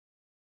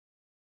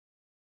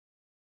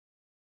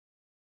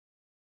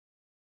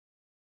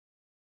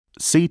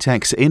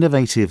C-TEC's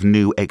innovative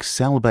new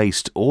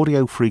Excel-based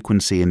audio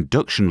frequency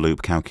induction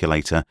loop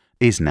calculator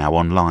is now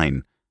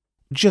online.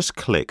 Just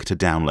click to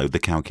download the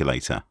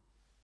calculator.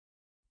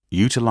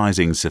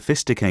 Utilizing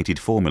sophisticated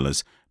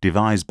formulas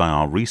devised by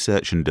our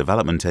research and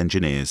development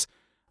engineers,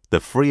 the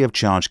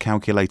free-of-charge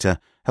calculator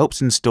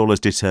helps installers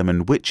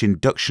determine which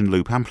induction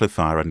loop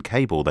amplifier and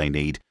cable they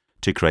need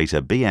to create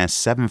a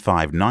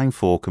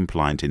BS7594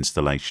 compliant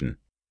installation.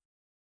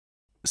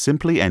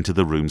 Simply enter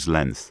the room's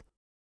length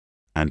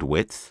and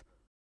width,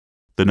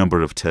 the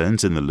number of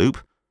turns in the loop,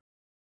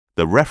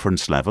 the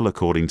reference level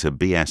according to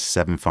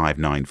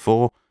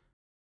BS7594,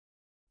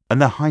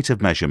 and the height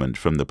of measurement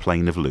from the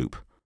plane of loop.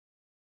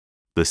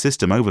 The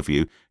system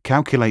overview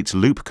calculates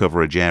loop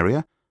coverage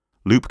area,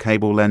 loop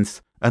cable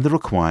length, and the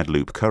required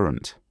loop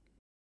current.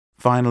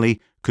 Finally,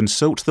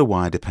 consult the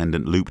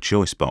wire-dependent loop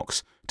choice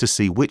box to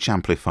see which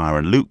amplifier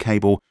and loop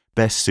cable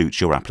best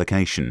suits your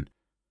application.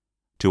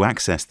 To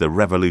access the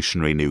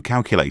revolutionary new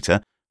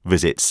calculator,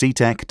 visit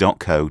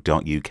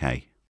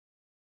ctec.co.uk.